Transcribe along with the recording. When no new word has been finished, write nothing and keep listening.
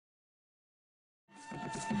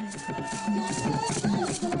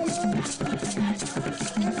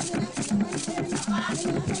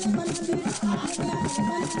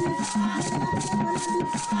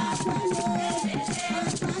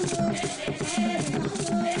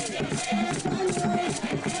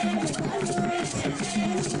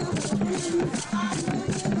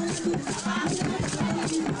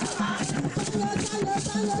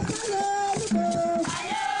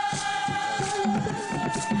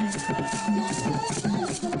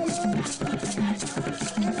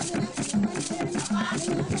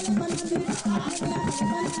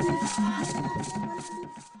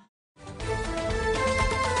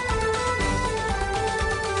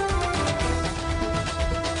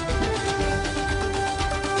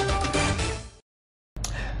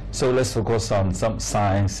So let's focus on some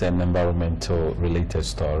science and environmental related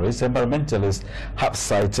stories. Environmentalists have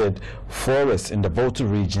cited forests in the Volta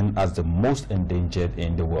region as the most endangered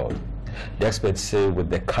in the world. The experts say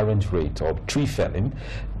with the current rate of tree felling,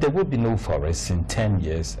 there will be no forests in 10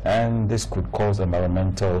 years, and this could cause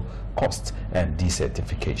environmental costs and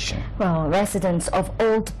desertification. Well, residents of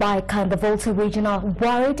Old Baika in the Volta region are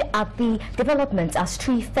worried at the development as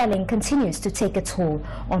tree felling continues to take a toll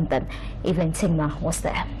on them. Evelyn Tingma was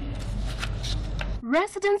there.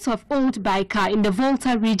 Residents of Old Baika in the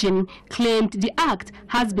Volta region claimed the act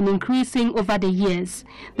has been increasing over the years.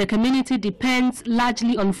 The community depends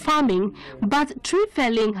largely on farming, but tree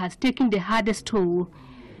felling has taken the hardest toll.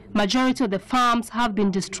 Majority of the farms have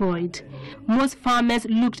been destroyed. Most farmers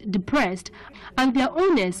looked depressed and their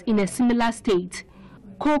owners in a similar state.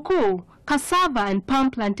 Cocoa, cassava and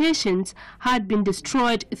palm plantations had been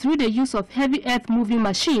destroyed through the use of heavy earth-moving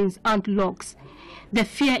machines and logs. The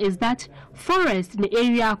fear is that forests in the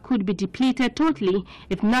area could be depleted totally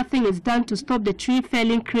if nothing is done to stop the tree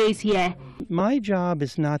felling craze here. My job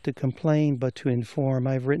is not to complain but to inform.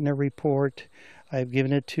 I've written a report. I've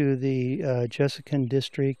given it to the Tucson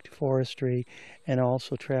District Forestry and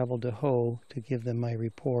also traveled to Ho to give them my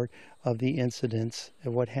report of the incidents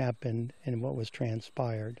of what happened and what was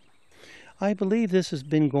transpired. I believe this has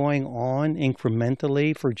been going on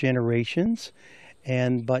incrementally for generations.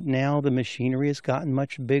 But now the machinery has gotten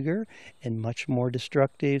much bigger and much more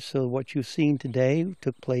destructive. So what you've seen today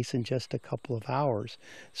took place in just a couple of hours.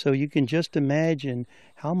 So you can just imagine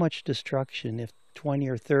how much destruction. If 20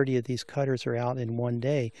 or 30 of these cutters are out in one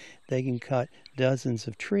day, they can cut dozens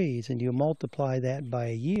of trees, and you multiply that by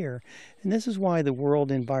a year. And this is why the world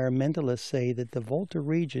environmentalists say that the Volta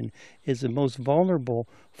region is the most vulnerable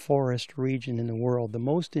forest region in the world, the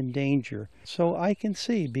most in danger. So I can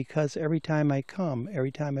see, because every time I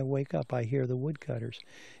wake up, I hear the woodcutters.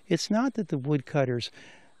 It's not that the woodcutters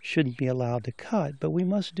shouldn't be allowed to cut, but we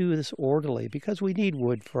must do this orderly because we need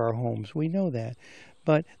wood for our homes. We know that.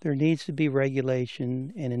 But there needs to be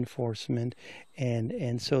regulation and enforcement,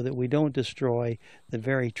 and so that we don't destroy the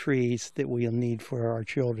very trees that we'll need for our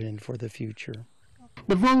children and for the future.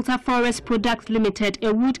 The Volta Forest Products Limited,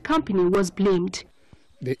 a wood company, was blamed.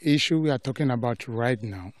 The issue we are talking about right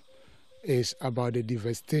now is about the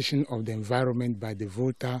devastation of the environment by the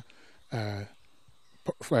Volta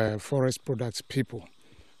Forest Products people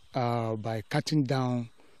by cutting down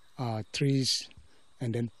trees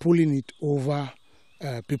and then pulling it over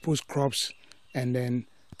people's crops and then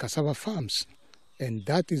cassava farms, and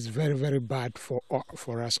that is very, very bad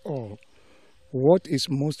for us all. What is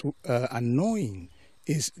most annoying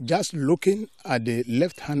is just looking at the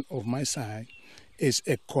left hand of my side is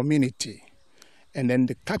a community, and then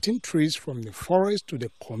the cutting trees from the forest to the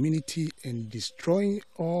community and destroying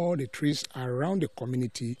all the trees around the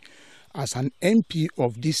community. As an MP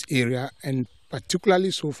of this area, and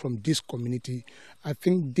particularly so from this community, I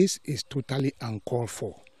think this is totally uncalled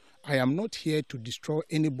for. I am not here to destroy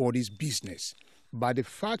anybody's business, but the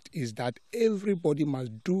fact is that everybody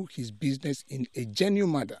must do his business in a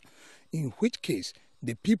genuine manner, in which case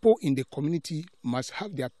the people in the community must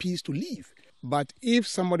have their peace to live. But if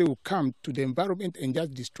somebody will come to the environment and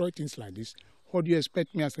just destroy things like this, what do you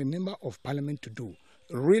expect me as a member of parliament to do?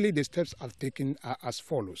 Really, the steps I've taken are as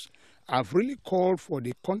follows. I've really called for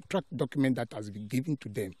the contract document that has been given to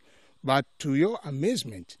them. But to your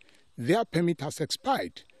amazement, their permit has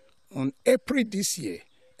expired on April this year,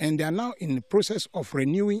 and they are now in the process of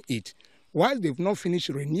renewing it. While they've not finished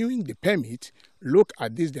renewing the permit, look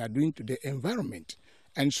at this they are doing to the environment.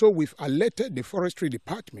 And so we've alerted the forestry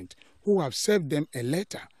department, who have served them a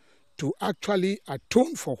letter to actually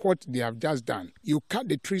atone for what they have just done. You cut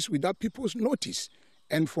the trees without people's notice.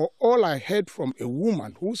 And for all I heard from a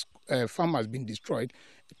woman whose farm has been destroyed,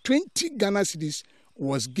 20 Ghana cedis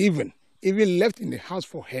was given, even left in the house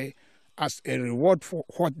for her as a reward for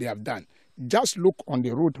what they have done. Just look on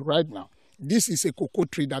the road right now. this is a cocoa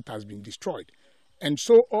tree that has been destroyed. And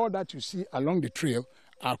so all that you see along the trail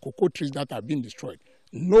are cocoa trees that have been destroyed.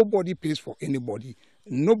 Nobody pays for anybody.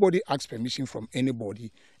 Nobody asks permission from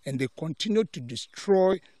anybody. And they continue to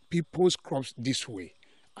destroy people's crops this way.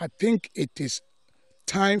 I think it is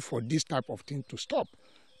time for this type of thing to stop.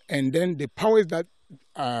 And then the powers that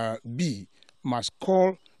be must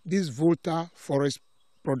call these Volta forest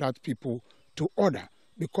product people to order,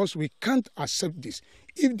 because we can't accept this.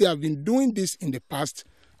 If they have been doing this in the past,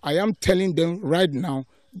 I am telling them right now,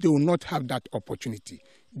 they will not have that opportunity.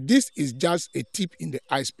 This is just a tip in the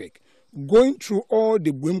iceberg. Going through all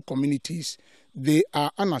the Buem communities, there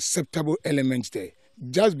are unacceptable elements there,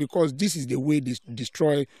 just because this is the way they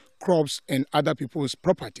destroy crops and other people's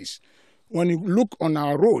properties. When you look on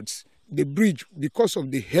our roads, the bridge, because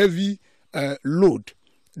of the heavy load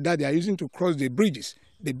that they are using to cross the bridges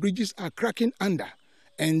are cracking under.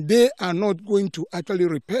 And they are not going to actually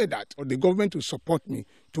repair that, or the government will support me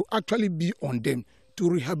to actually be on them to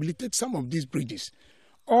rehabilitate some of these bridges.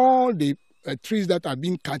 All the trees that are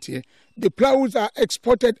being cut here, the plywoods are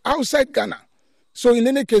exported outside Ghana. So in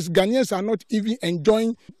any case, Ghanaians are not even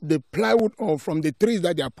enjoying the plywood or from the trees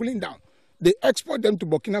that they are pulling down. They export them to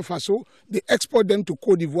Burkina Faso, they export them to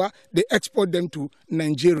Cote d'Ivoire, they export them to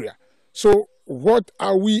Nigeria. So what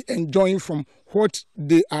are we enjoying from what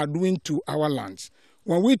they are doing to our lands?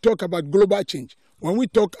 When we talk about global change, when we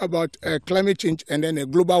talk about climate change and then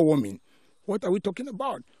global warming, what are we talking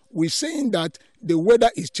about? We're saying that the weather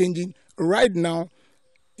is changing right now.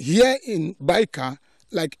 Here in Baika,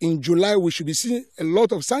 like in July, we should be seeing a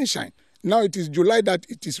lot of sunshine. Now it is July that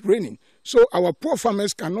it is raining. So our poor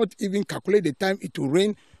farmers cannot even calculate the time it will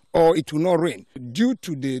rain or it will not rain. Due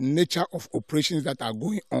to the nature of operations that are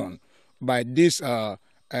going on by these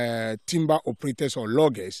timber operators or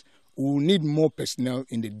loggers, we will need more personnel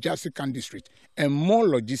in the Jessican district and more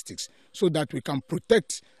logistics so that we can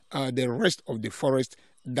protect the rest of the forest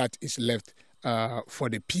that is left for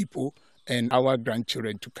the people and our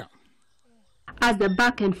grandchildren to come. As the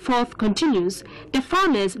back and forth continues, the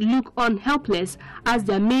farmers look on helpless as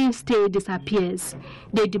their mainstay disappears.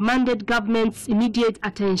 They demanded government's immediate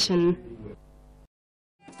attention.